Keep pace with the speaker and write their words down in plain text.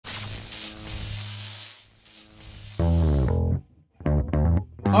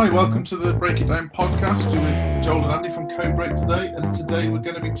Hi, welcome to the Break It Down podcast. You're with Joel and Andy from Codebreak today, and today we're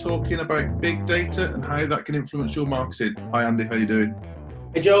going to be talking about big data and how that can influence your marketing. Hi Andy, how you doing?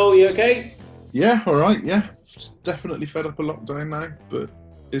 Hey Joel, you okay? Yeah, all right, yeah. Definitely fed up of lockdown now, but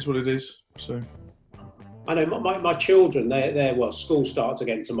it is what it is. So I know my children, they're school starts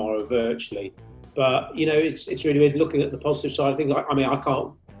again tomorrow virtually, but you know it's really weird looking at the positive side of things.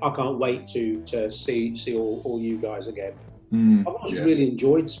 I can't wait to see all you guys again. I've always really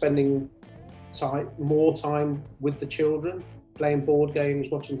enjoyed spending more time with the children, playing board games,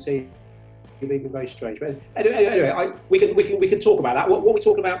 watching TV. Being very strange. But anyway, we can talk about that. What are we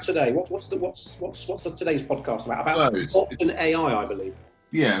talking about today? What's today's podcast about? About ops and AI, I believe.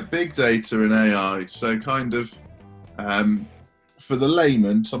 Yeah, big data and AI. So kind of for the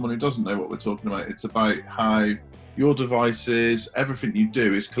layman, someone who doesn't know what we're talking about, it's about how your devices, everything you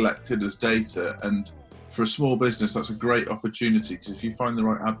do is collected as data. And for a small business, that's a great opportunity because if you find the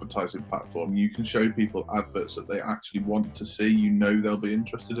right advertising platform, you can show people adverts that they actually want to see, you know they'll be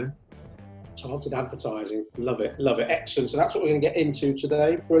interested in. Targeted advertising, love it, excellent. So that's what we're going to get into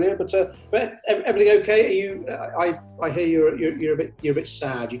today. Brilliant. But everything okay? Are you? I hear you're a bit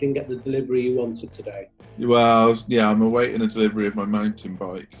sad. You didn't get the delivery you wanted today. Well, yeah, I'm awaiting a delivery of my mountain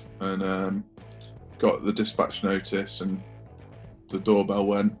bike, and got the dispatch notice, and the doorbell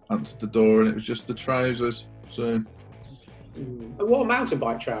went, answered the door, and it was just the trousers. So, and what are mountain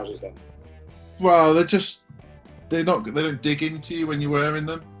bike trousers then? Well, they don't dig into you when you're wearing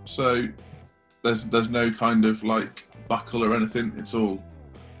them. So there's no kind of like buckle or anything. It's all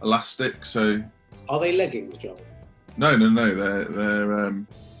elastic. So are they leggings, John? No. They're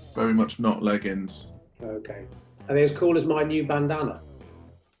very much not leggings. Okay. Are they as cool as my new bandana?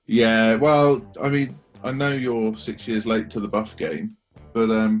 Yeah. Well, I mean, I know you're 6 years late to the buff game, but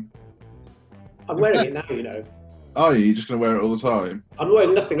I'm wearing it now. You know. Are you just going to wear it all the time? I'm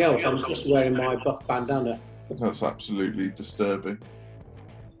wearing nothing else. I'm just wearing my buff bandana. That's absolutely disturbing.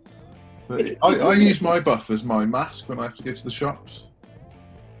 But I use my buff as my mask when I have to go to the shops.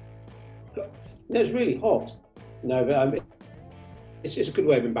 No, it's really hot. No, but it's a good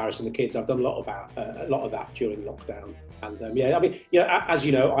way of embarrassing the kids. I've done a lot of that during lockdown, and yeah, I mean, as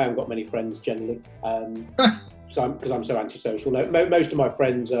you know, I haven't got many friends generally, because I'm so antisocial. No, most of my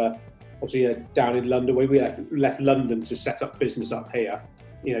friends are obviously down in London. We left London to set up business up here.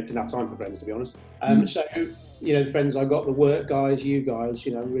 You know, didn't have time for friends, to be honest. So, you know, the friends I got, the work guys, you guys,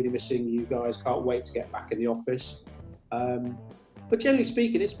 you know, I'm really missing you guys. Can't wait to get back in the office. But generally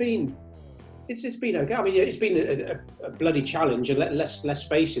speaking, it's been okay. I mean, it's been a bloody challenge, and let's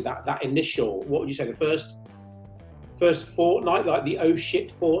face it. That initial, what would you say, the first fortnight, like the oh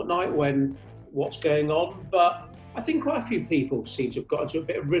shit fortnight, when what's going on? But I think quite a few people seem to have got into a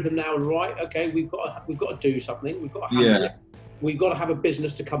bit of rhythm now. And right, okay, we've got to do something. We've got to handle it. We've got to have a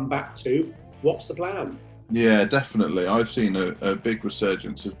business to come back to. What's the plan? Yeah, definitely. I've seen a big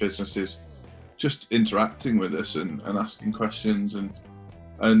resurgence of businesses just interacting with us and asking questions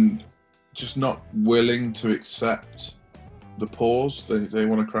and just not willing to accept the pause. They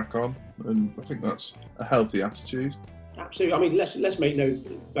want to crack on, and I think that's a healthy attitude. Absolutely. I mean, let's make no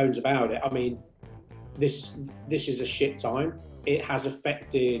bones about it. I mean, this is a shit time. It has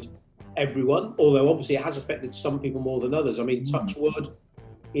affected everyone, although obviously it has affected some people more than others. I mean, touch wood,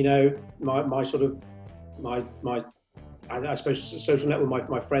 you know, my I suppose social network with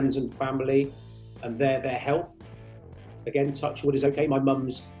my friends and family and their health. Again, touch wood is okay. My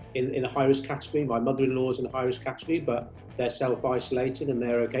mum's in a high risk category. My mother-in-law is in a high risk category, but they're self-isolated and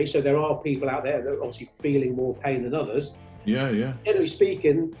they're okay. So there are people out there that are obviously feeling more pain than others. Yeah. Generally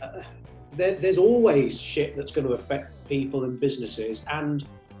speaking, there's always shit that's going to affect people and businesses, and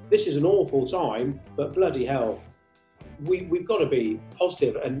this is an awful time, but bloody hell, we've got to be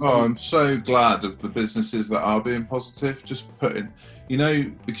positive. I'm so glad of the businesses that are being positive. Just putting, you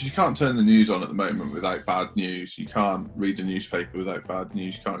know, because you can't turn the news on at the moment without bad news. You can't read a newspaper without bad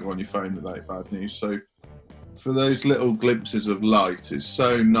news. You can't go on your phone without bad news. So for those little glimpses of light, it's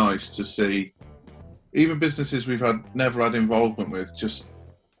so nice to see even businesses we've never had involvement with just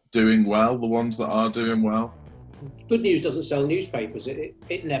doing well, the ones that are doing well. Good news doesn't sell newspapers.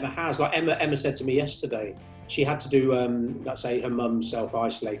 It never has. Like Emma said to me yesterday, she had to do, let's say her mum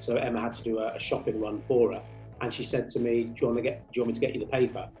self-isolated, so Emma had to do a shopping run for her. And she said to me, do you want me to get you the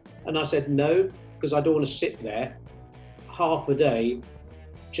paper? And I said, no, because I don't want to sit there half a day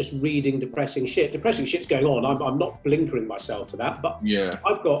just reading depressing shit. Depressing shit's going on. I'm not blinkering myself to that, but yeah,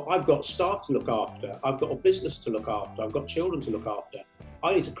 I've got staff to look after. I've got a business to look after. I've got children to look after.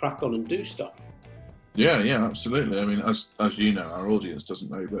 I need to crack on and do stuff. Yeah, absolutely. I mean, as you know, our audience doesn't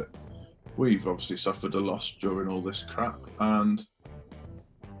know, but we've obviously suffered a loss during all this crap, and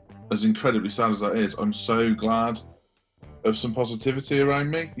as incredibly sad as that is, I'm so glad of some positivity around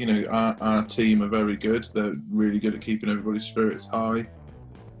me. You know, our team are very good. They're really good at keeping everybody's spirits high.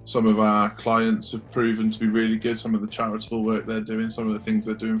 Some of our clients have proven to be really good. Some of the charitable work they're doing, some of the things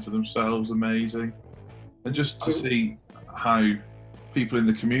they're doing for themselves, amazing. And just to see how people in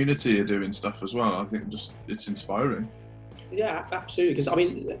the community are doing stuff as well, I think it's inspiring. Yeah, absolutely. Because I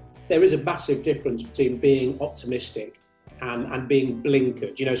mean, there is a massive difference between being optimistic and being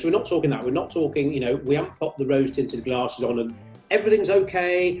blinkered. You know, so we're not talking that. We're not talking, you know, we haven't popped the rose-tinted glasses on and everything's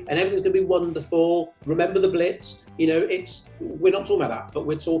okay and everything's going to be wonderful. Remember the blitz. You know, we're not talking about that, but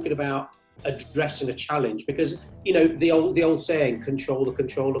we're talking about addressing a challenge because, you know, the old saying, control the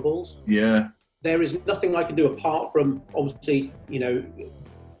controllables. Yeah. There is nothing I can do apart from, obviously, you know,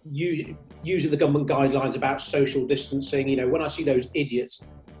 using the government guidelines about social distancing. You know, when I see those idiots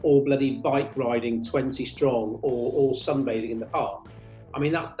all bloody bike riding 20 strong or sunbathing in the park, I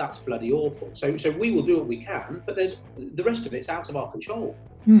mean, that's bloody awful. So we will do what we can, but there's the rest of it's out of our control.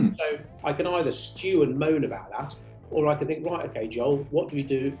 So I can either stew and moan about that, or I can think, right, okay, Joel, what do we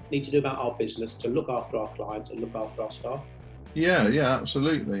need to do about our business to look after our clients and look after our staff? Yeah,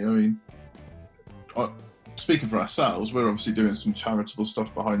 absolutely. I mean, speaking for ourselves, we're obviously doing some charitable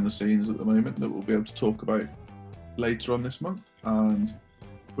stuff behind the scenes at the moment that we'll be able to talk about later on this month. And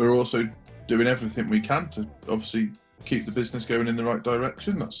we're also doing everything we can to obviously keep the business going in the right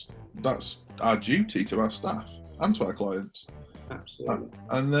direction. That's our duty to our staff and to our clients. Absolutely.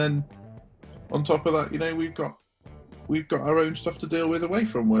 And then on top of that, you know, we've got our own stuff to deal with away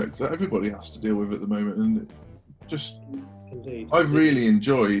from work that everybody has to deal with at the moment. And just, Indeed. I've really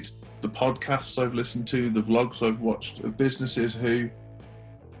enjoyed the podcasts I've listened to, the vlogs I've watched of businesses who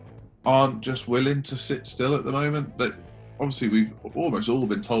aren't just willing to sit still at the moment. That obviously we've almost all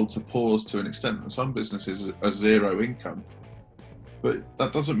been told to pause to an extent, and some businesses are zero income. But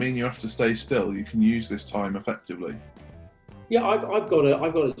that doesn't mean you have to stay still. You can use this time effectively. Yeah, I've got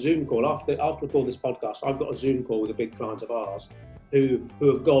a Zoom call after recording this podcast. I've got a Zoom call with a big client of ours who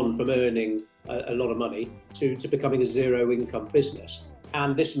have gone from earning a lot of money to becoming a zero income business.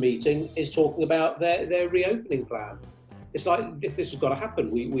 And this meeting is talking about their reopening plan. It's like, this has got to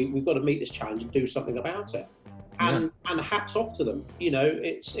happen. We've got to meet this challenge and do something about it. And hats off to them. You know,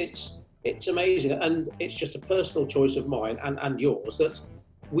 it's amazing, and it's just a personal choice of mine and yours that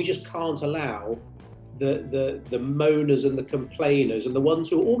we just can't allow the moaners and the complainers and the ones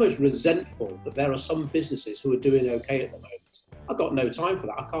who are almost resentful that there are some businesses who are doing okay at the moment. I've got no time for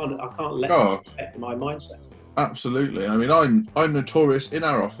that. I can't let that affect my mindset. Absolutely. I mean, I'm notorious in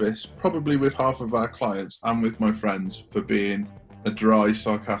our office, probably with half of our clients and with my friends, for being a dry,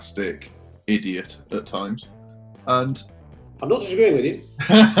 sarcastic idiot at times. And I'm not disagreeing with you.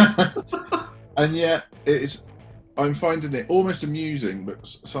 And yet, I'm finding it almost amusing, but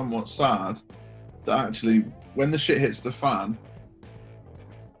somewhat sad, that actually, when the shit hits the fan,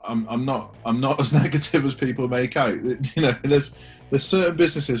 I'm not as negative as people make out. You know, there's certain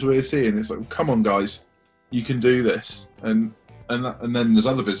businesses we're seeing. It's like, come on, guys, you can do this, and then there's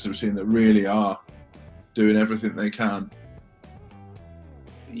other businesses we're seeing that really are doing everything they can.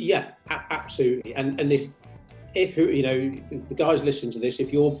 Yeah, absolutely. And if you know, the guys listening to this,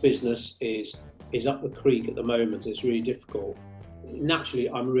 if your business is up the creek at the moment, it's really difficult. Naturally,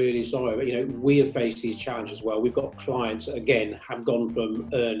 I'm really sorry, but you know, we have faced these challenges as well. We've got clients that, again, have gone from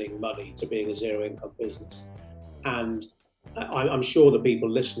earning money to being a zero income business. And I'm sure the people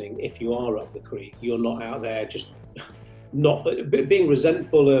listening, if you are up the creek, you're not out there just not being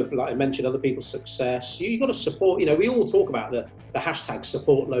resentful of, like I mentioned, other people's success. You've got to support. You know, we all talk about the hashtag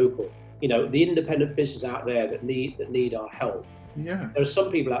support local. You know, the independent business out there that need our help. Yeah. There are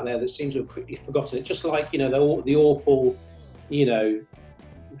some people out there that seem to have quickly forgotten it. Just like, you know, the awful, you know,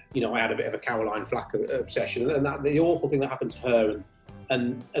 I had a bit of a Caroline Flack obsession, and that the awful thing that happened to her,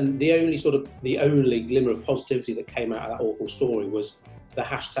 and the only glimmer of positivity that came out of that awful story was the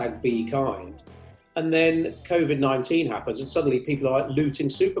hashtag be kind. And then COVID-19 happens, and suddenly people are like looting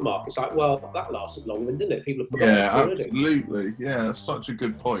supermarkets. Like, well, that lasted longer, didn't it? People have forgotten. Yeah, absolutely. Yeah, that's such a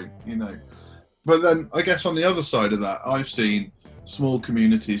good point, you know. But then I guess on the other side of that, I've seen small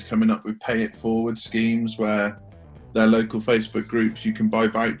communities coming up with pay it forward schemes where their local Facebook groups, you can buy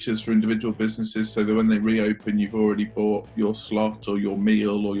vouchers for individual businesses so that when they reopen, you've already bought your slot or your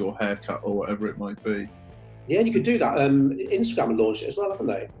meal or your haircut or whatever it might be. Yeah, and you could do that. Instagram launched it as well, haven't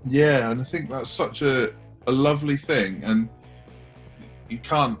they? Yeah, and I think that's such a lovely thing, and you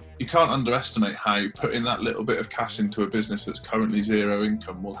can't underestimate how putting that little bit of cash into a business that's currently zero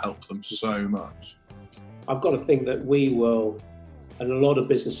income will help them so much. I've got to think that we will, and a lot of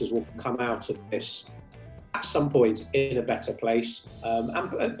businesses will come out of this at some point in a better place,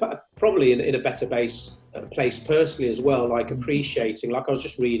 and probably in a better place personally as well, like appreciating, like I was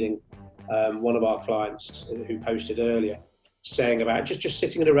just reading one of our clients who posted earlier saying about just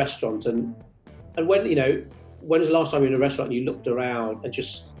sitting in a restaurant and when, you know, when was the last time you were in a restaurant and you looked around and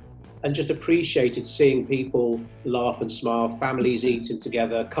just appreciated seeing people laugh and smile, families eating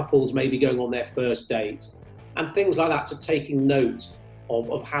together, couples maybe going on their first date, and things like that, to taking note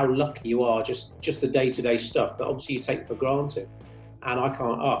of how lucky you are, just the day-to-day stuff that obviously you take for granted. And I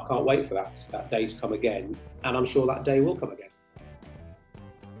can't wait for that day to come again, and I'm sure that day will come again.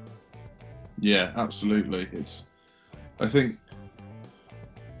 Yeah, absolutely.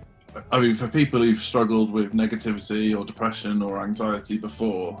 I mean, for people who've struggled with negativity or depression or anxiety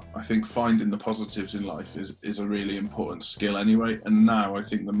before, I think finding the positives in life is a really important skill anyway. And now I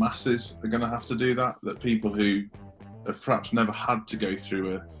think the masses are going to have to do that, people who have perhaps never had to go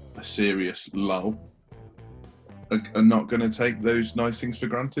through a serious lull are not going to take those nice things for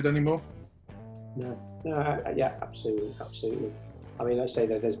granted anymore. Yeah, absolutely. I mean, I say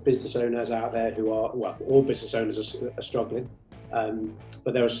that there's business owners out there who are, well, all business owners are struggling.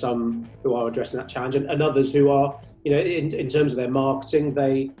 But there are some who are addressing that challenge, and others who are, you know, in terms of their marketing,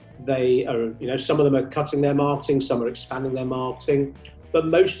 they are, you know, some of them are cutting their marketing, some are expanding their marketing. But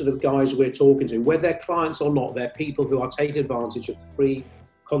most of the guys we're talking to, whether they're clients or not, they're people who are taking advantage of the free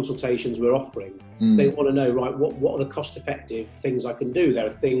consultations we're offering. They want to know, right, what are the cost-effective things I can do? There are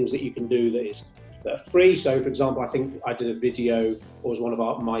things that you can do that are free. So, for example, I think I did a video, or was one of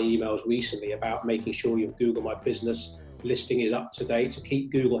my emails recently, about making sure your Google My Business listing is up to date to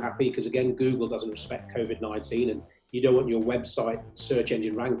keep Google happy, because again, Google doesn't respect COVID-19 and you don't want your website search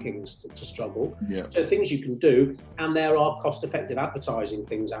engine rankings to struggle. Yeah. So things you can do, and there are cost-effective advertising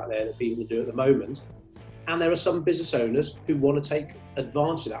things out there that people can do at the moment. And there are some business owners who want to take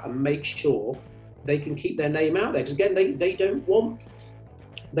advantage of that and make sure they can keep their name out there. Because again, they don't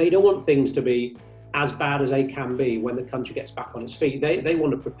want things to be as bad as they can be when the country gets back on its feet. They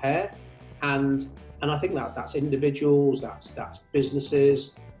want to prepare, and I think that's individuals, that's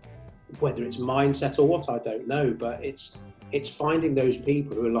businesses, whether it's mindset or what, I don't know, but it's finding those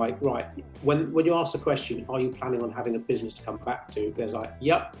people who are like, right, when you ask the question, are you planning on having a business to come back to? There's like,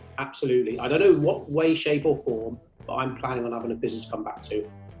 yep, absolutely. I don't know what way, shape or form, but I'm planning on having a business to come back to.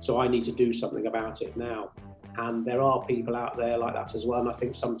 So I need to do something about it now. And there are people out there like that as well. And I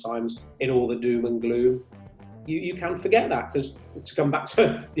think sometimes in all the doom and gloom, you can forget that, because to come back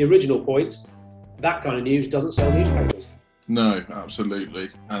to the original point, that kind of news doesn't sell newspapers. No, absolutely.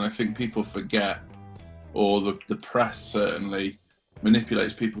 And I think people forget, or the press certainly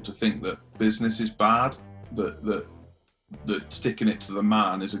manipulates people to think that business is bad, that sticking it to the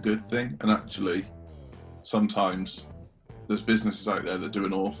man is a good thing. And actually, sometimes there's businesses out there that do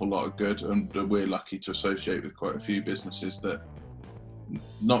an awful lot of good, and we're lucky to associate with quite a few businesses that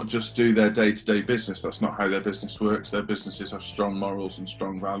not just do their day-to-day business. That's not how their business works. Their businesses have strong morals and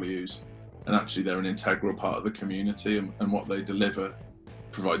strong values, and actually they're an integral part of the community, and what they deliver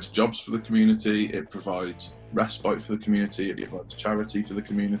provides jobs for the community, it provides respite for the community, it provides charity for the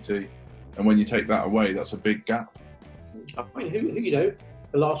community. And when you take that away, that's a big gap. I mean, who you know,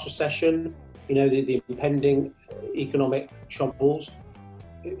 the last recession, you know, the impending economic troubles,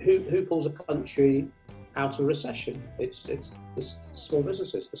 who pulls a country out of recession? It's the small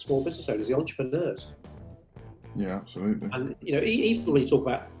businesses, the small business owners, the entrepreneurs. Yeah, absolutely. And you know, even when you talk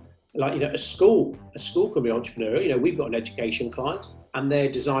about, like, you know, a school can be entrepreneurial. You know, we've got an education client, and their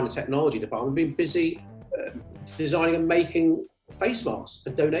design and technology department have been busy designing and making face masks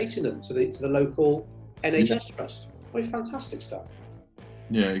and donating them to the local NHS trust. I mean, fantastic stuff.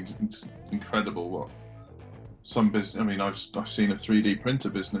 Yeah, it's incredible what some business. I mean, I've seen a 3D printer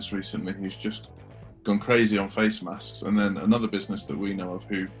business recently who's just gone crazy on face masks, and then another business that we know of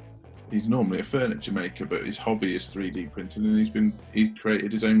who, he's normally a furniture maker, but his hobby is 3D printing, and he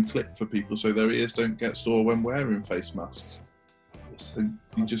created his own clip for people so their ears don't get sore when wearing face masks. So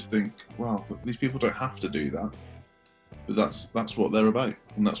you just think, wow, these people don't have to do that, but that's what they're about,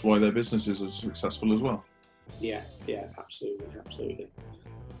 and that's why their businesses are successful as well. Yeah, absolutely.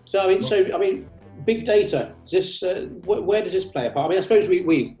 So I mean, big data. Is this where does this play a part? I mean, I suppose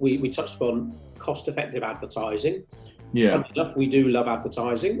we touched upon cost-effective advertising. Yeah. Funny enough, we do love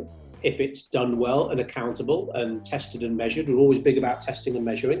advertising if it's done well and accountable and tested and measured. We're always big about testing and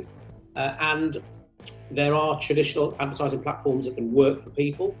measuring, and there are traditional advertising platforms that can work for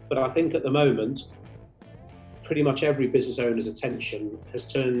people, but I think at the moment, pretty much every business owner's attention has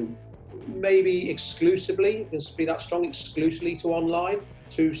turned, maybe exclusively, let's be that strong, exclusively to online,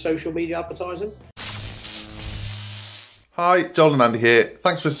 to social media advertising. Hi, Joel and Andy here.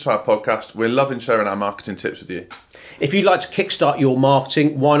 Thanks for listening to our podcast. We're loving sharing our marketing tips with you. If you'd like to kickstart your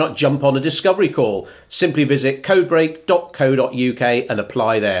marketing, why not jump on a discovery call? Simply visit codebreak.co.uk and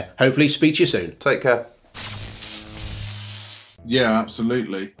apply there. Hopefully speak to you soon. Take care. Yeah,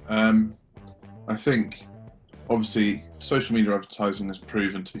 absolutely. I think, obviously, social media advertising has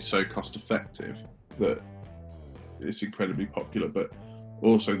proven to be so cost effective that it's incredibly popular, but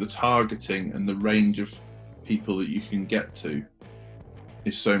also the targeting and the range of people that you can get to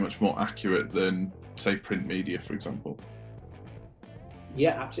is so much more accurate than, say, print media, for example.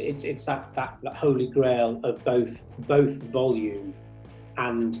 Yeah, absolutely. It's that holy grail of both volume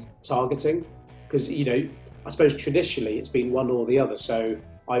and targeting, because I suppose traditionally it's been one or the other. So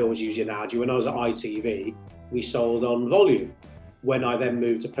I always use the analogy, when I was at ITV, we sold on volume. When I then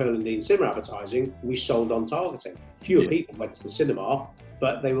moved to Pearl & Dean cinema advertising, we sold on targeting. Fewer people went to the cinema,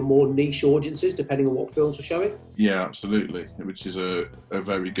 but they were more niche audiences depending on what films were showing. Yeah, absolutely, which is a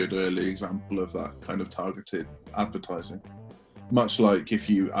very good early example of that kind of targeted advertising. Much like if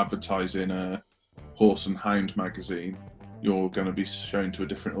you advertise in a Horse and Hound magazine, you're going to be shown to a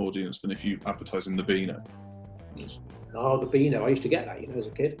different audience than if you advertise in the Beano. Oh, the Beano. I used to get that, as a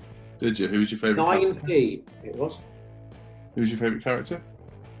kid. Did you? Who was your favourite 9p, it was. Who was your favourite character?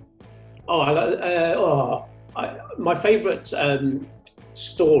 My favourite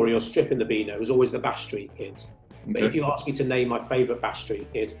story or strip in the Beano was always the Bash Street Kids. Okay. But if you ask me to name my favourite Bash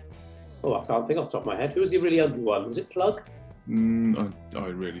Street Kid, I can't think off the top of my head. Who was the really ugly one? Was it Plug? I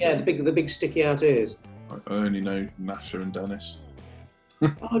really don't. the big sticky out ears. I only know Nasher and Dennis.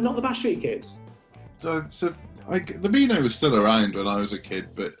 Oh, not the Bash Street Kids. The Beano was still around when I was a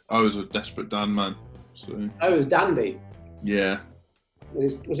kid, but I was a Desperate Dan man. So. Oh, Dandy. Yeah.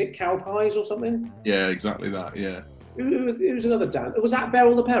 Was it Cow Pies or something? Yeah, exactly that. Yeah. Who was another Dan? Was that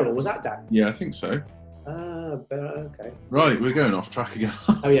Beryl the Peril? Was that Dan? Yeah, I think so. Okay. Right, we're going off track again.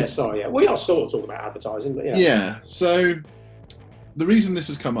 Oh yeah, sorry. Yeah, we are sort of talking about advertising, but yeah. Yeah. So the reason this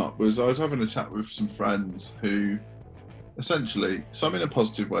has come up was I was having a chat with some friends who, essentially, some in a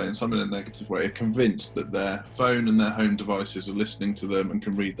positive way and some in a negative way, are convinced that their phone and their home devices are listening to them and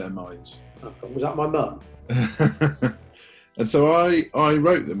can read their minds. Oh, was that my mum? And so I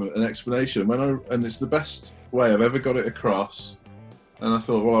wrote them an explanation, and it's the best way I've ever got it across. And I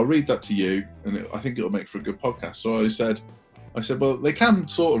thought, well, I'll read that to you, and I think it'll make for a good podcast. So I said, well, they can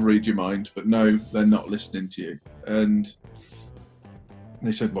sort of read your mind, but no, they're not listening to you. And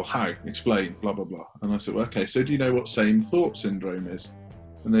they said, well, how? Explain, blah, blah, blah. And I said, well, okay, so do you know what same thought syndrome is?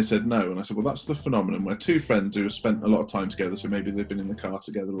 And they said, no. And I said, well, that's the phenomenon where two friends who have spent a lot of time together, so maybe they've been in the car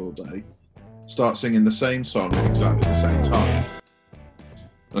together all day, start singing the same song at exactly the same time.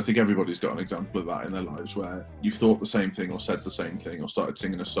 And I think everybody's got an example of that in their lives where you've thought the same thing or said the same thing or started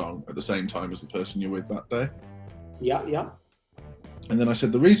singing a song at the same time as the person you're with that day. Yeah. And then I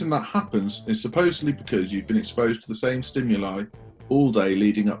said, the reason that happens is supposedly because you've been exposed to the same stimuli all day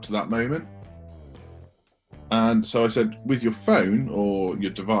leading up to that moment. And so I said, with your phone or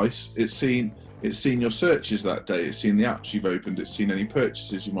your device, it's seen your searches that day, it's seen the apps you've opened, it's seen any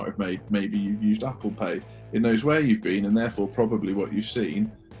purchases you might have made, maybe you've used Apple Pay, it knows where you've been and therefore probably what you've seen,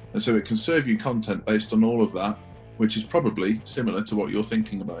 and so it can serve you content based on all of that, which is probably similar to what you're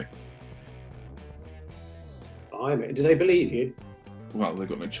thinking about. Do they believe you? Well, they've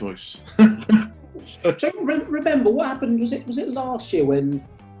got no choice. So remember what happened, was it last year when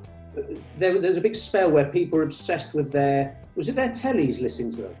there was a big spell where people were obsessed with their tellies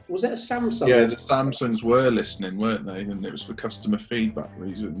listening to them? Was it a Samsung? Yeah, the Samsungs were listening, weren't they? And it was for customer feedback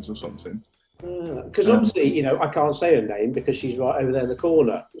reasons or something. Because obviously, I can't say her name because she's right over there in the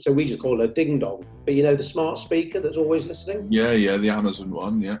corner. So we just call her Ding Dong. But the smart speaker that's always listening? Yeah, the Amazon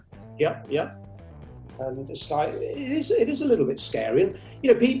one, yeah. Yeah. And it's like, it is a little bit scary. And,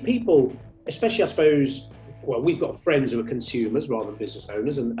 people, especially I suppose, well, we've got friends who are consumers rather than business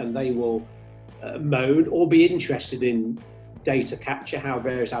owners, and they will moan or be interested in data capture, how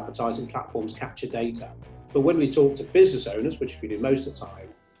various advertising platforms capture data. But when we talk to business owners, which we do most of the time,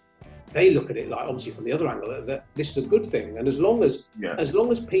 they look at it like, obviously from the other angle, that this is a good thing. And as long as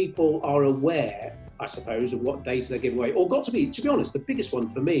people are aware, I suppose, of what data they're giving away, or to be honest, the biggest one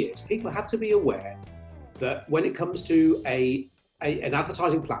for me is people have to be aware that when it comes to an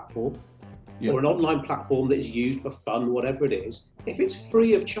advertising platform or an online platform that is used for fun, whatever it is, if it's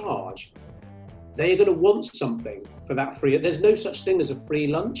free of charge, they're going to want something for that free. There's no such thing as a free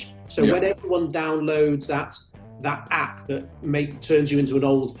lunch. So when everyone downloads that app that turns you into an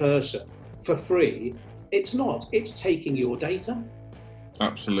old person for free, it's taking your data.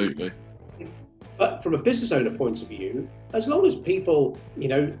 Absolutely. But from a business owner point of view, as long as people,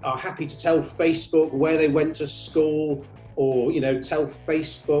 are happy to tell Facebook where they went to school, or tell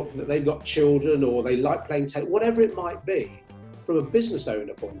Facebook that they've got children, or they like playing whatever it might be. From a business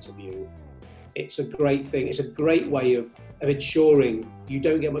owner point of view, it's a great thing. It's a great way of ensuring you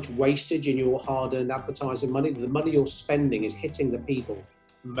don't get much wastage in your hard-earned advertising money. The money you're spending is hitting the people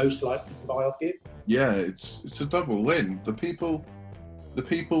most likely to buy off you. Yeah, it's a double win. The people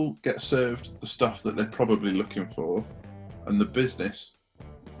get served the stuff that they're probably looking for, and the business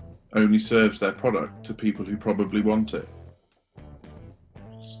only serves their product to people who probably want it.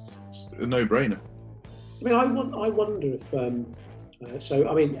 It's a no-brainer. I mean, I wonder if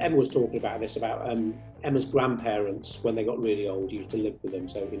Emma was talking about this, about Emma's grandparents, when they got really old, used to live with them,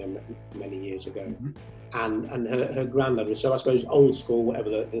 so many years ago. Mm-hmm. And her granddad was, so I suppose old school,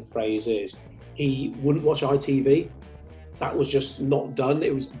 whatever the phrase is. He wouldn't watch ITV. That was just not done.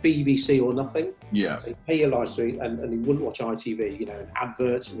 It was BBC or nothing. Yeah. So he'd pay your license and he wouldn't watch ITV, and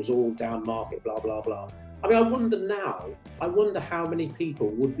adverts, it was all down market, blah, blah, blah. I mean, I wonder how many people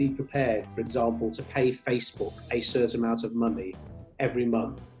would be prepared, for example, to pay Facebook a certain amount of money every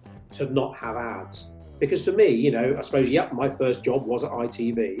month to not have ads. Because for me, I suppose, my first job was at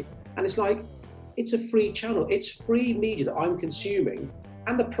ITV, and it's like, it's a free channel. It's free media that I'm consuming,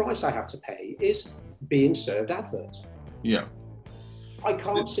 and the price I have to pay is being served adverts. Yeah. I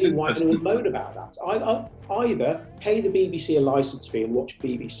can't see why anyone would moan about that. I either pay the BBC a license fee and watch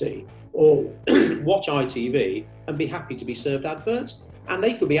BBC, or watch ITV and be happy to be served adverts. And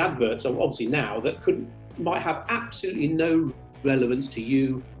they could be adverts, obviously now, that might have absolutely no relevance to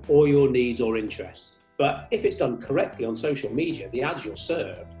you or your needs or interests. But if it's done correctly on social media, the ads you're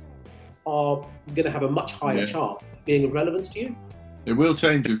served are going to have a much higher chance of being of relevance to you. It will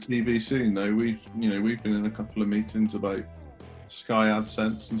change with TV soon, though. We've been in a couple of meetings about Sky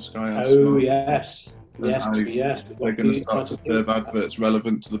AdSense and Sky AdSense. Oh yes. Yes. They're going to start to serve adverts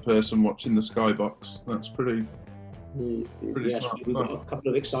relevant to the person watching the Sky box. That's pretty yes, smart. We've got a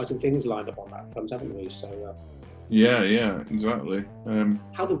couple of exciting things lined up on that front, haven't we? So. Yeah, exactly.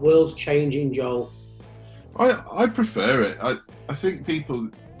 How the world's changing, Joel. I prefer it. I think people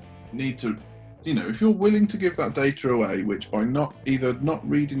need to, if you're willing to give that data away, which by either not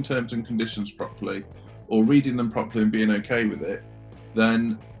reading terms and conditions properly or reading them properly and being okay with it,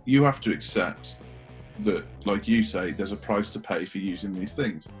 then you have to accept that, like you say, there's a price to pay for using these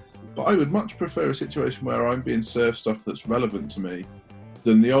things. But I would much prefer a situation where I'm being served stuff that's relevant to me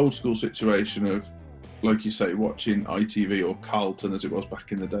than the old school situation of, like you say, watching ITV or Carlton, as it was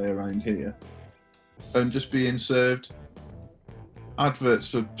back in the day around here, and just being served adverts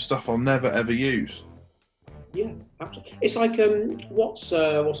for stuff I'll never ever use. Yeah, absolutely. It's like what's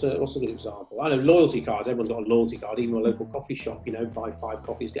a good example? I know loyalty cards. Everyone's got a loyalty card, even a local coffee shop. Buy 5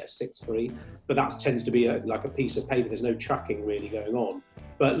 coffees, get a 6 free. But that tends to be like a piece of paper. There's no tracking really going on.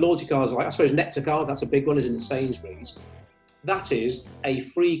 But loyalty cards, like I suppose Nectar card, that's a big one, isn't it? Sainsbury's. That is a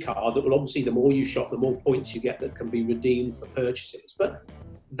free card that will obviously, the more you shop, the more points you get that can be redeemed for purchases. But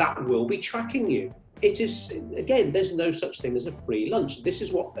that will be tracking you. It is, again, there's no such thing as a free lunch. This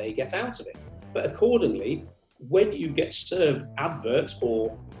is what they get out of it. But accordingly, when you get served adverts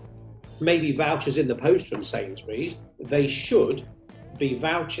or maybe vouchers in the post from Sainsbury's, they should be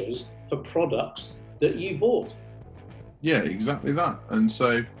vouchers for products that you bought. Yeah, exactly that. And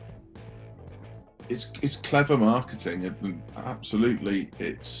so it's clever marketing, and absolutely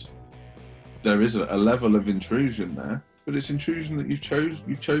there is a level of intrusion there, but it's intrusion that you've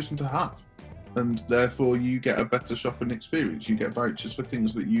chosen to have. And therefore you get a better shopping experience. You get vouchers for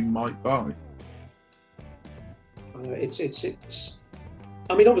things that you might buy. It's.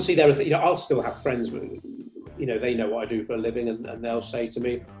 I mean, obviously there are. I'll still have friends. They know what I do for a living, and they'll say to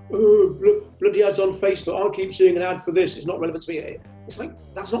me, "Oh, bloody ads on Facebook! I keep seeing an ad for this. It's not relevant to me." It's like,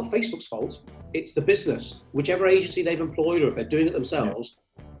 that's not Facebook's fault. It's the business, whichever agency they've employed, or if they're doing it themselves,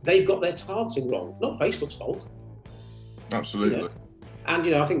 they've got their targeting wrong. Not Facebook's fault. Absolutely.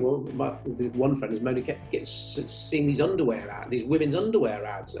 And I think one friend has moaned, kept seeing these underwear ads, these women's underwear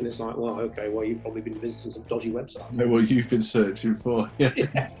ads, and it's like, well, okay, well, you've probably been visiting some dodgy websites. No, what you've been searching for. Yeah,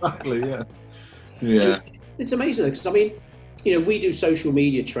 exactly. Yeah. So it's amazing because we do social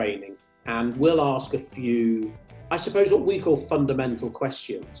media training, and we'll ask a few, I suppose, what we call fundamental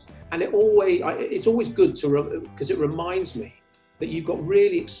questions, and it's always good because it reminds me that you've got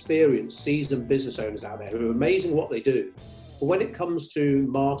really experienced, seasoned business owners out there who are amazing at what they do. But when it comes to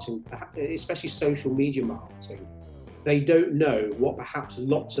marketing, especially social media marketing, they don't know what perhaps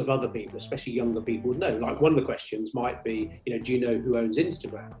lots of other people, especially younger people, would know. Like one of the questions might be, do you know who owns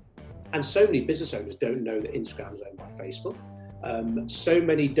Instagram? And so many business owners don't know that Instagram is owned by Facebook. So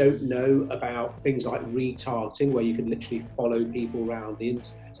many don't know about things like retargeting, where you can literally follow people around the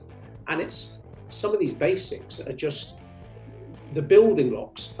internet. And it's some of these basics are just the building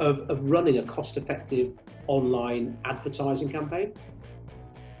blocks of running a cost-effective online advertising campaign.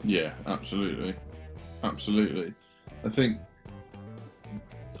 Yeah, absolutely. Absolutely. I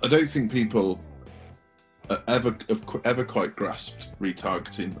don't think people have ever quite grasped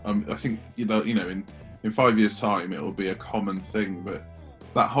retargeting. I think in 5 years' time it will be a common thing, but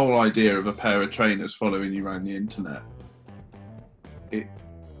that whole idea of a pair of trainers following you around the internet,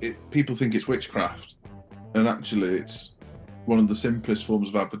 people think it's witchcraft, and actually it's one of the simplest forms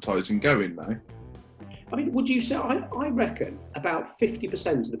of advertising going now. I mean, would you say, I reckon about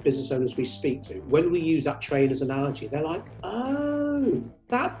 50% of the business owners we speak to, when we use that trainer's analogy, they're like, oh,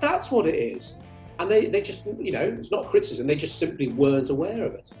 that's what it is. And they just, it's not criticism, they just simply weren't aware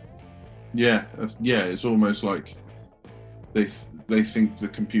of it. Yeah, it's almost like they think the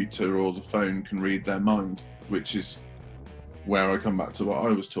computer or the phone can read their mind, which is where I come back to what I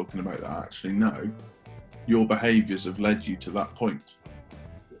was talking about, that actually, no, your behaviours have led you to that point.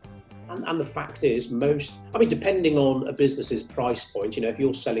 And the fact is, depending on a business's price point, if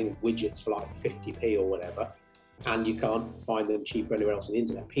you're selling widgets for like 50p or whatever, and you can't find them cheaper anywhere else on the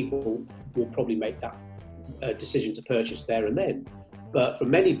internet, people will probably make that decision to purchase there and then. But for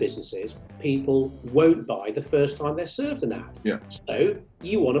many businesses, people won't buy the first time they're served an ad. Yeah. So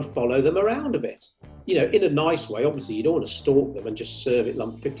you want to follow them around a bit, in a nice way. Obviously, you don't want to stalk them and just serve it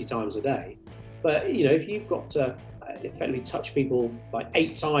 50 times a day. But, if you've got to effectively touch people like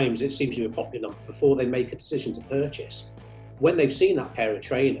 8 times, it seems to be a popular number, before they make a decision to purchase. When they've seen that pair of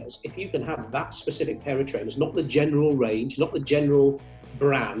trainers, if you can have that specific pair of trainers, not the general range, not the general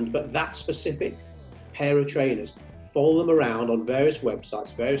brand, but that specific pair of trainers, follow them around on various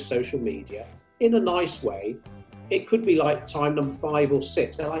websites, various social media, in a nice way, it could be like time number 5 or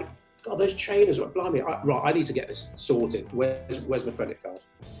 6. They're like, God, those trainers, blimey, I need to get this sorted. Where's my credit card?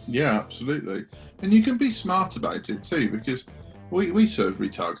 Yeah, absolutely. And you can be smart about it too, because we serve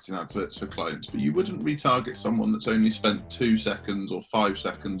retargeting adverts for clients, but you wouldn't retarget someone that's only spent 2 seconds or 5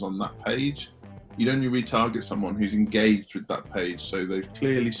 seconds on that page. You'd only retarget someone who's engaged with that page, so they've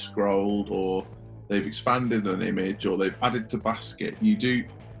clearly scrolled, or they've expanded an image, or they've added to basket.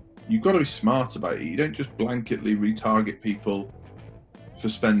 You've got to be smart about it. You don't just blanketly retarget people for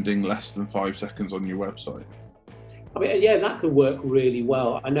spending less than 5 seconds on your website. That could work really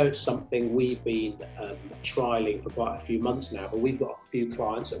well. I know it's something we've been trialing for quite a few months now, but we've got a few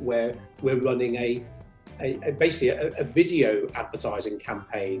clients where we're running basically a video advertising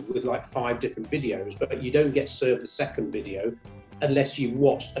campaign with like 5 different videos, but you don't get served the second video unless you've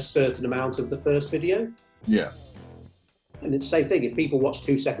watched a certain amount of the first video. Yeah. And it's the same thing. If people watch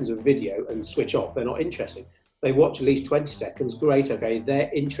 2 seconds of video and switch off, they're not interested. They watch at least 20 seconds, great, okay,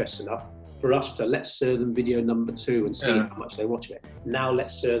 they're interested enough for us to let's serve them video number 2 and see how much they watch it. Now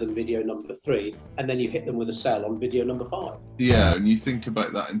let's serve them video number 3, and then you hit them with a sell on video number 5. Yeah, and you think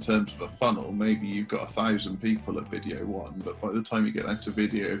about that in terms of a funnel. Maybe you've got 1,000 people at video 1, but by the time you get down to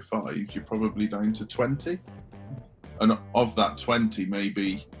video 5, you're probably down to 20. And of that 20,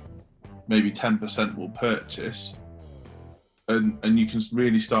 maybe 10% will purchase. And you can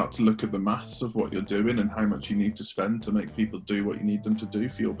really start to look at the maths of what you're doing and how much you need to spend to make people do what you need them to do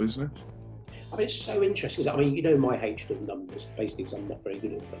for your business. It's so interesting. My hatred of numbers, basically, because I'm not very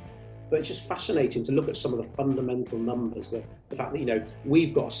good at them. But it's just fascinating to look at some of the fundamental numbers. The fact that,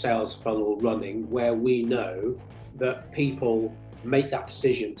 we've got a sales funnel running where we know that people make that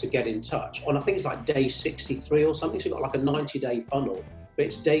decision to get in touch on, I think it's like day 63 or something. So you've got like a 90-day funnel, but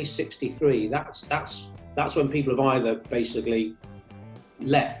it's day 63. That's when people have either basically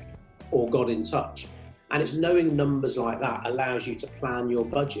left or got in touch. And it's knowing numbers like that allows you to plan your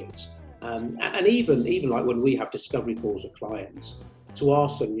budgets. And even like when we have discovery calls with clients, to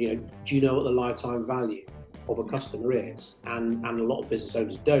ask them, do you know what the lifetime value of a customer is? And a lot of business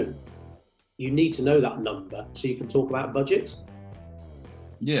owners don't. You need to know that number so you can talk about budgets.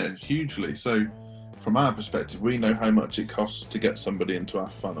 Yeah, hugely. So from our perspective, we know how much it costs to get somebody into our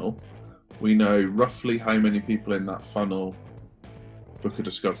funnel. We know roughly how many people in that funnel book a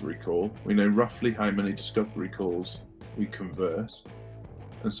discovery call. We know roughly how many discovery calls we convert.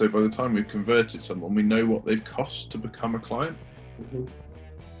 And so by the time we've converted someone, we know what they've cost to become a client. Mm-hmm.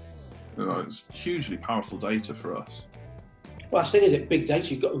 It's hugely powerful data for us. Well, the thing is, big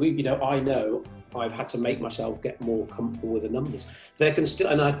data, I know I've had to make myself get more comfortable with the numbers. There can still,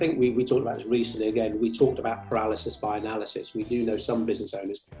 and I think we talked about this recently again, we talked about paralysis by analysis. We do know some business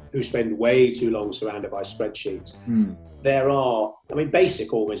owners who spend way too long surrounded by spreadsheets. There are,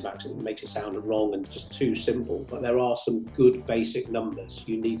 basic always makes it sound wrong and just too simple, but there are some good basic numbers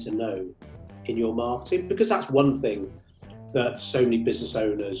you need to know in your marketing, because that's one thing that so many business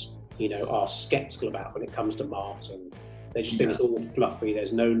owners, are skeptical about when it comes to marketing. They just think it's all fluffy.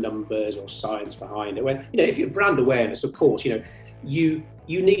 There's no numbers or science behind it. When, if you're brand awareness, of course, you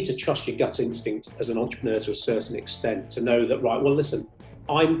need to trust your gut instinct as an entrepreneur to a certain extent to know that, right, well, listen,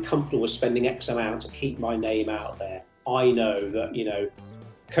 I'm comfortable with spending X amount to keep my name out there. I know that,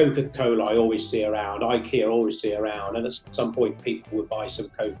 Coca-Cola I always see around, IKEA I always see around, and at some point people will buy some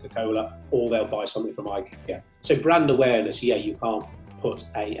Coca-Cola or they'll buy something from IKEA. So brand awareness, you can't put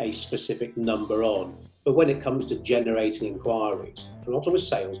a specific number on. But when it comes to generating inquiries, and not always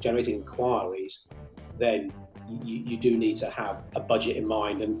sales, generating inquiries, then you do need to have a budget in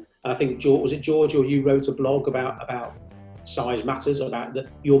mind. And I think, George, or you wrote a blog about size matters, about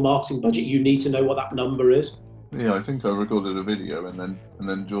your marketing budget. You need to know what that number is. Yeah, I think I recorded a video, and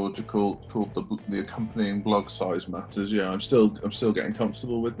then Georgia called the accompanying blog size matters. Yeah, I'm still getting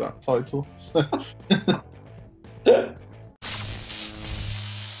comfortable with that title. So.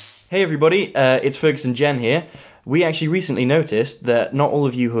 Hey everybody, it's Fergus and Jen here. We actually recently noticed that not all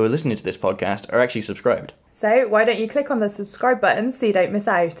of you who are listening to this podcast are actually subscribed. So why don't you click on the subscribe button so you don't miss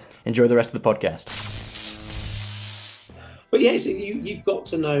out? Enjoy the rest of the podcast. But yes, you've got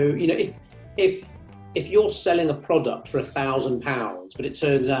to know, if you're selling a product for £1,000, but it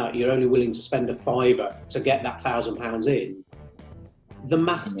turns out you're only willing to spend a fiver to get that £1,000 in, the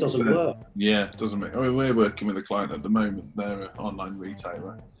math doesn't work. Yeah, it doesn't make. I mean, we're working with a client at the moment. They're an online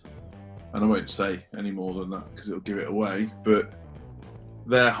retailer, and I won't say any more than that because it'll give it away. But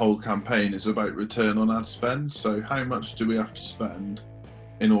their whole campaign is about return on ad spend. So how much do we have to spend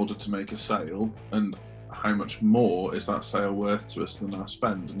in order to make a sale, and how much more is that sale worth to us than our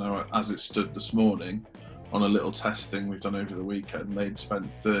spend? Now, as it stood this morning, on a little test thing we've done over the weekend, they'd spent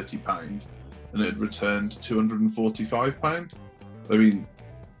 £30 and it had returned £245. I mean,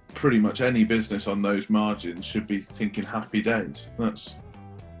 pretty much any business on those margins should be thinking happy days. That's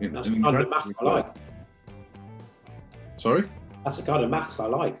the kind of maths I like. Sorry? That's the kind of maths I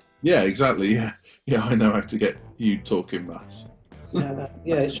like. Yeah, exactly. Yeah, I know how to get you talking maths. And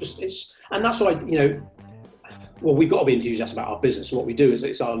that's why, well, we've got to be enthusiastic about our business and what we do is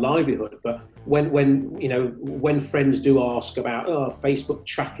it's our livelihood. But when friends do ask about Facebook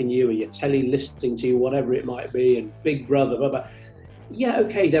tracking you or your telly listening to you, whatever it might be, and Big Brother, blah, blah, yeah,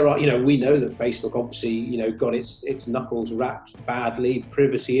 okay, there are, we know that Facebook obviously, got its knuckles wrapped badly,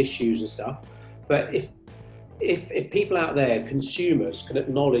 privacy issues and stuff. But if people out there, consumers, can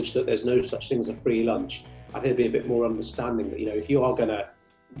acknowledge that there's no such thing as a free lunch, I think there'd be a bit more understanding that, if you are going to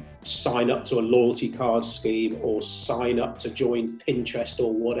sign up to a loyalty card scheme or sign up to join Pinterest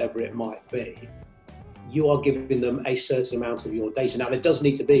or whatever it might be, you are giving them a certain amount of your data. Now, there does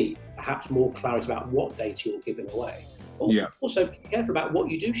need to be perhaps more clarity about what data you're giving away. Also, be careful about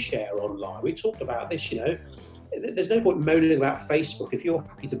what you do share online. We talked about this, there's no point moaning about Facebook if you're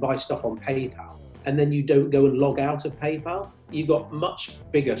happy to buy stuff on PayPal and then you don't go and log out of PayPal. You've got much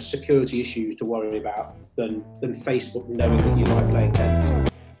bigger security issues to worry about than Facebook knowing that you like playing tennis.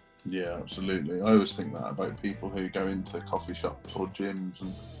 Yeah, absolutely. I always think that about people who go into coffee shops or gyms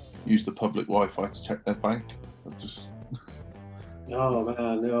and use the public Wi-Fi to check their bank. Oh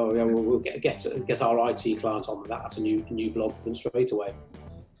man, no, yeah, we'll get our IT clients on that. That's a new blog for them straight away.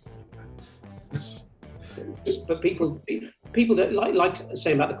 But people don't like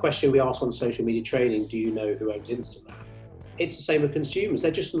saying about the question we ask on social media training. Do you know who owns Instagram? It's the same with consumers.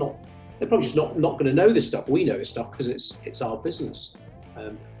 They're probably just not going to know this stuff. We know this stuff because it's our business.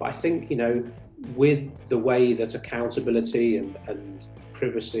 But I think with the way that accountability and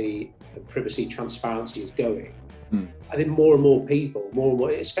privacy transparency is going, I think more and more people,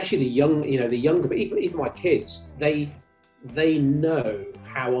 especially the younger, but even my kids, they know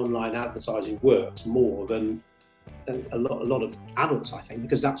how online advertising works more than a lot of adults, I think,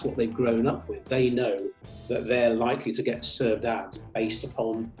 because that's what they've grown up with. They know that they're likely to get served ads based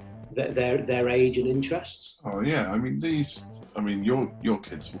upon their age and interests. Oh yeah, your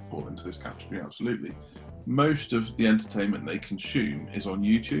kids will fall into this category, absolutely. Most of the entertainment they consume is on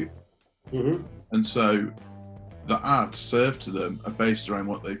YouTube, and so the ads served to them are based around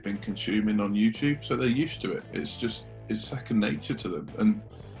what they've been consuming on YouTube, so they're used to it. It's second nature to them. And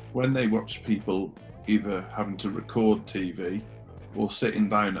when they watch people either having to record TV or sitting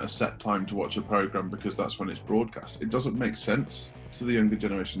down at a set time to watch a program because that's when it's broadcast, it doesn't make sense to the younger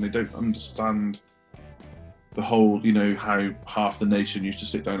generation. They don't understand the whole, how half the nation used to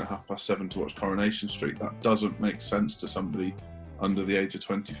sit down at 7:30 to watch Coronation Street. That doesn't make sense to somebody under the age of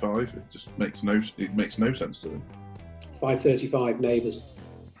 25. It just makes no sense to them. 5:35 Neighbours.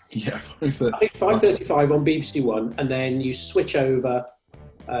 Yeah, 5:30. I think 5:35 on BBC One, and then you switch over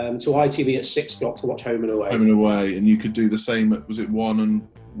to ITV at 6 o'clock to watch Home and Away. Home and Away, and you could do the same at, was it 1 and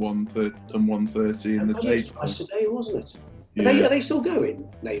 1:30 in the It day. was twice a day, wasn't it? Yeah. Are they still going,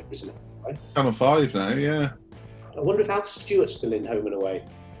 Neighbours? Channel 5 now, yeah. I wonder if Alf Stewart's still in Home and Away.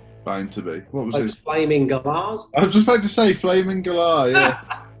 Bound to be. What was Like his? Flaming Galahs. I was just about to say Flaming Galar, yeah.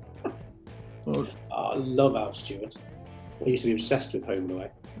 Oh, I love Alf Stewart. I used to be obsessed with Home and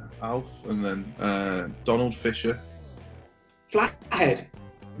Away. Alf, and then Donald Fisher. Flathead.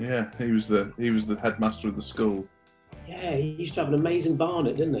 Yeah, he was the headmaster of the school. Yeah, he used to have an amazing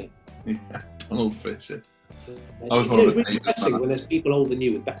barnet, didn't he? Yeah, Donald Fisher. It I was one of was the really neighbours, depressing man. when there's people older than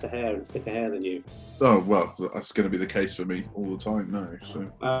you with better hair and thicker hair than you. Oh well, that's going to be the case for me all the time now.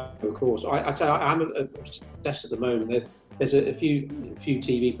 So Of course, I tell you, I'm obsessed at the moment. There's a few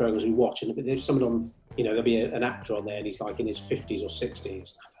TV programs we watch, and there's someone on, there'll be an actor on there, and he's like in his 50s or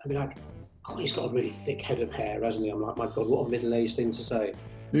 60s. I'd be like, God, he's got a really thick head of hair, hasn't he? I'm like, my God, what a middle-aged thing to say.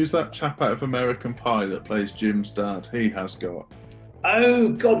 who's that chap out of American Pie that plays Jim's dad? He has got Oh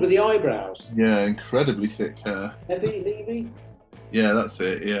God, with the eyebrows. incredibly thick hair. Heavy, Levy. Yeah, that's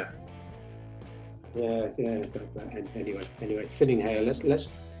it. Yeah. Yeah. Anyway, thinning hair. Let's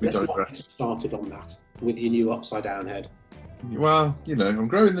not get started on that with your new upside down head. Well, I'm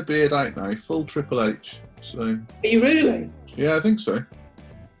growing the beard out now, full Triple H. So Are you really? yeah, I think so.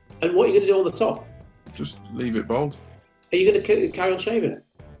 And what are you going to do on the top? Just leave it bald. Are you going to carry on shaving it?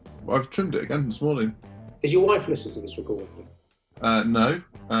 I've trimmed it again this morning. Is your wife listening to this recording? No,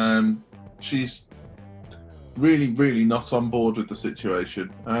 she's really, really not on board with the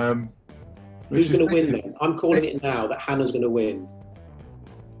situation. Who's going to win then? I'm calling it now that Hannah's going to win.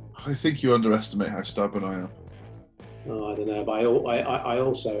 I think you underestimate how stubborn I am. Oh, I don't know, but I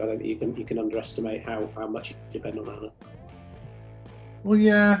also don't think you can underestimate how much you depend on Hannah. Well,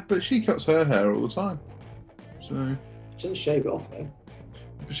 yeah, but she cuts her hair all the time. So, She doesn't shave it off though.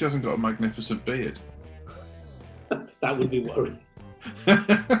 but she hasn't got a magnificent beard. That would be worrying.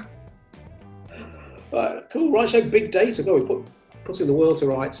 Cool, right? So big data. Go. We're putting the world to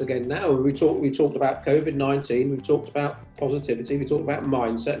rights again now. We talked about COVID-19. We talked about positivity. We talked about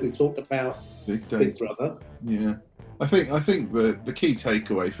mindset. We talked about Big Big data. Brother. Yeah. I think the key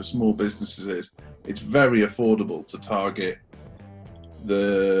takeaway for small businesses is it's very affordable to target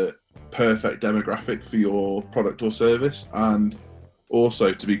the perfect demographic for your product or service, and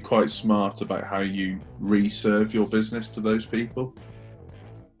also to be quite smart about how you re-serve your business to those people.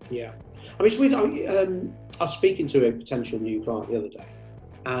 Yeah, I mean, it's weird. I was speaking to a potential new client the other day,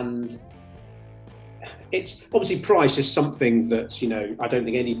 and it's obviously price is something that I don't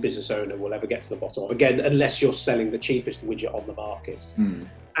think any business owner will ever get to the bottom of, again, unless you're selling the cheapest widget on the market.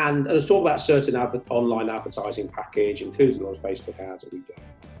 And I was talking about a certain online advertising package, including a lot of Facebook ads that we do,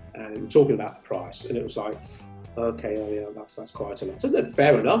 and we were talking about the price, and it was like, okay, oh yeah, that's quite a lot. So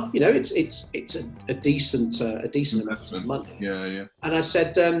fair enough, it's a decent amount of money. Yeah. And I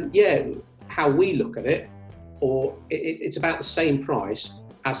said, how we look at it, or it's about the same price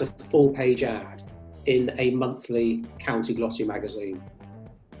as a full page ad in a monthly county glossy magazine.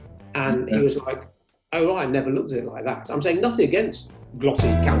 And he was like, oh right, I never looked at it like that. I'm saying nothing against glossy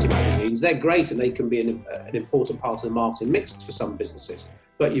county magazines. They're great and they can be an important part of the marketing mix for some businesses.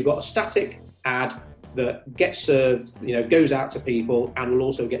 But you've got a static ad that gets served, goes out to people and will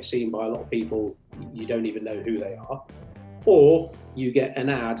also get seen by a lot of people you don't even know who they are. Or you get an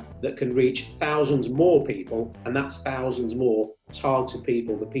ad that can reach thousands more people, and that's thousands more targeted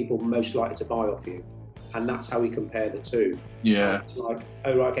people, the people most likely to buy off you. And that's how we compare the two. Yeah. It's like,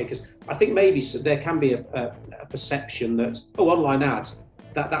 oh right, okay, because I think maybe there can be a perception that online ads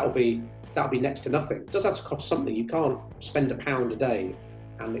that'll be next to nothing. It does have to cost something. You can't spend £1 a day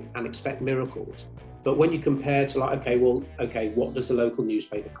and expect miracles. But when you compare to what does the local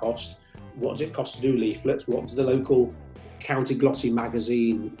newspaper cost? What does it cost to do leaflets? What does the local county glossy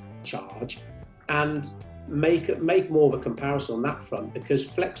magazine charge? And make more of a comparison on that front, because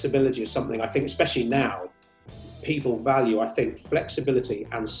flexibility is something I think, especially now, people value. I think flexibility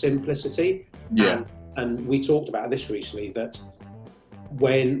and simplicity. Yeah. And we talked about this recently, that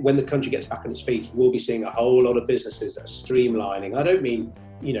when the country gets back on its feet, we'll be seeing a whole lot of businesses that are streamlining. I don't mean,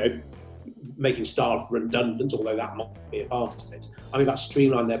 making staff redundant, although that might be a part of it. I mean about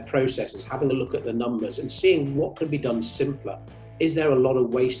streamlining their processes, having a look at the numbers and seeing what can be done simpler. Is there a lot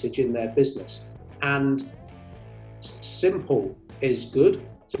of wastage in their business? And simple is good,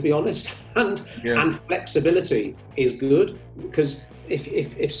 to be honest, and flexibility is good, because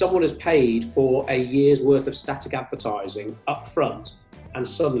if someone has paid for a year's worth of static advertising up front and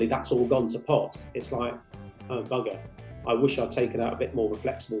suddenly that's all gone to pot, it's like, oh bugger. I wish I'd taken out a bit more of a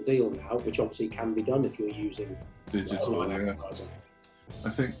flexible deal now, which obviously can be done if you're using digital advertising. I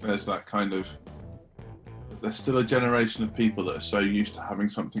think there's that kind of there's still a generation of people that are so used to having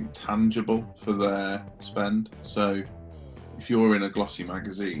something tangible for their spend. So if you're in a glossy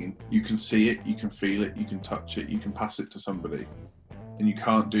magazine, you can see it, you can feel it, you can touch it, you can pass it to somebody. And you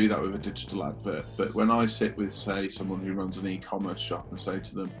can't do that with a digital advert. But when I sit with, say, someone who runs an e-commerce shop and say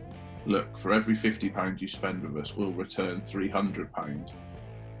to them, look, for every £50 you spend with us, we'll return £300,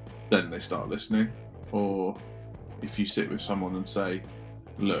 then they start listening. Or if you sit with someone and say,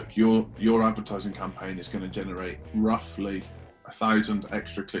 look, your advertising campaign is going to generate roughly 1,000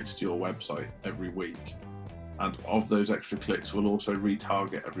 extra clicks to your website every week. And of those extra clicks, we'll also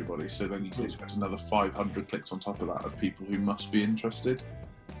retarget everybody. So then you can expect another 500 clicks on top of that of people who must be interested.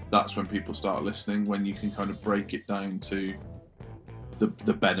 That's when people start listening, when you can kind of break it down to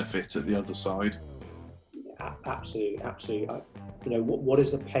the benefit at the other side. Yeah, absolutely. What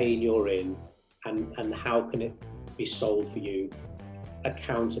is the pain you're in, and how can it be sold for you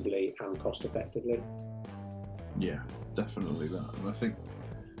accountably and cost effectively? Yeah, definitely that. And I think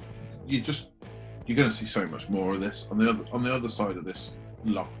you're going to see so much more of this on the other side of this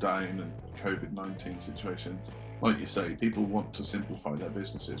lockdown and COVID-19 situation. Like you say, people want to simplify their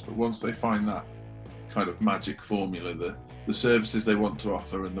businesses, but once they find that kind of magic formula, the services they want to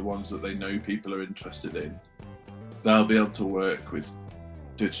offer and the ones that they know people are interested in, they'll be able to work with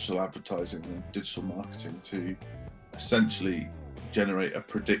digital advertising and digital marketing to essentially generate a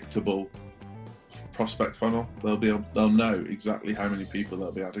predictable prospect funnel. They'll know exactly how many people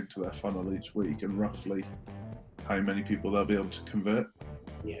they'll be adding to their funnel each week and roughly how many people they'll be able to convert.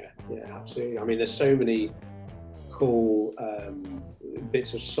 Yeah, absolutely. I mean, there's so many cool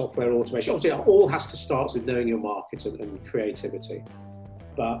bits of software automation. Obviously, it all has to start with knowing your market and creativity,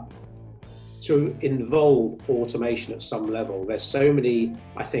 but to involve automation at some level, there's so many.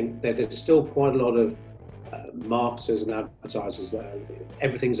 I think there's still quite a lot of marketers and advertisers that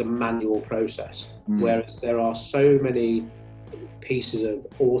everything's a manual process, whereas there are so many pieces of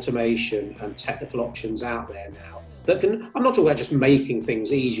automation and technical options out there now that can, I'm not talking about just making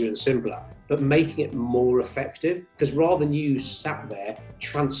things easier and simpler, but making it more effective, because rather than you sat there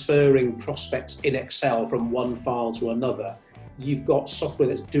transferring prospects in Excel from one file to another, you've got software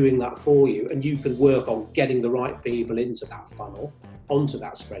that's doing that for you, and you can work on getting the right people into that funnel, onto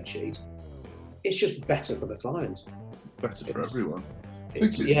that spreadsheet. It's just better for the client. Better for everyone. I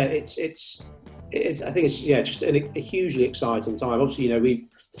think it's just a hugely exciting time. Obviously,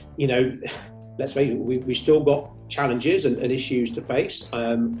 let's face it, we've still got challenges and issues to face.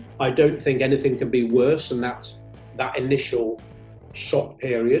 I don't think anything can be worse than that initial shock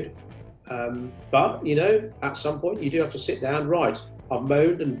period. But at some point you do have to sit down. Right, I've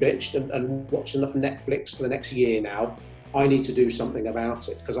moaned and bitched and watched enough Netflix for the next year now. I need to do something about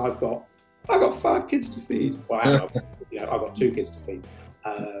it, because I've got 5 kids to feed. Well, I've got 2 kids to feed.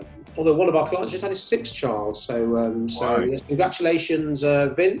 Although one of our clients just had his 6th child. So yes, congratulations,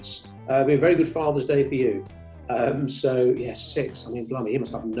 Vince. Be a very good Father's Day for you. 6. I mean, blimey, he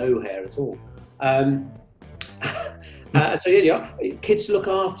must have no hair at all. Kids to look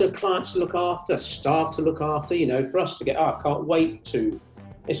after, clients to look after, staff to look after. For us to get, I can't wait to,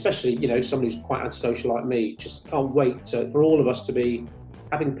 especially somebody who's quite antisocial like me, just can't wait for all of us to be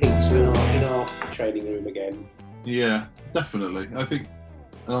having pizza in our training room again. Yeah, definitely. I think,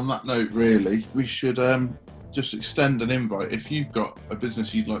 and on that note, really, we should just extend an invite. If you've got a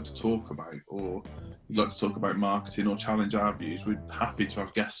business you'd like to talk about, or you'd like to talk about marketing or challenge our views, we're happy to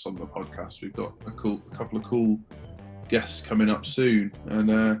have guests on the podcast. We've got a couple of cool guests coming up soon,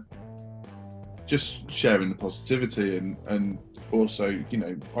 and just sharing the positivity and also,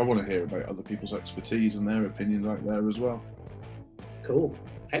 I want to hear about other people's expertise and their opinions out there as well. Cool.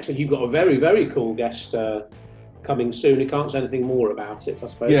 Excellent. You've got a very, very cool guest coming soon. You can't say anything more about it, I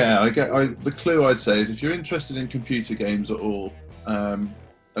suppose. Yeah, the clue I'd say is if you're interested in computer games at all, and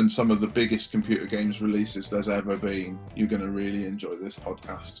some of the biggest computer games releases there's ever been, you're going to really enjoy this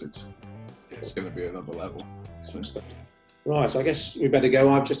podcast. It's going to be another level. So. Right, so I guess we better go.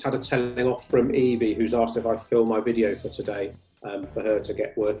 I've just had a telling off from Evie, who's asked if I film my video for today, for her to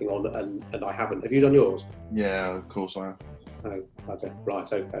get working on, and I haven't. Have you done yours? Yeah, of course I have. Oh, okay.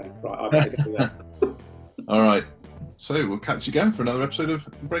 Right, okay. Right, I better go there. All right. So we'll catch you again for another episode of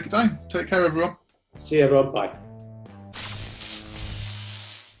Break It Down. Take care, everyone. See you, everyone. Bye.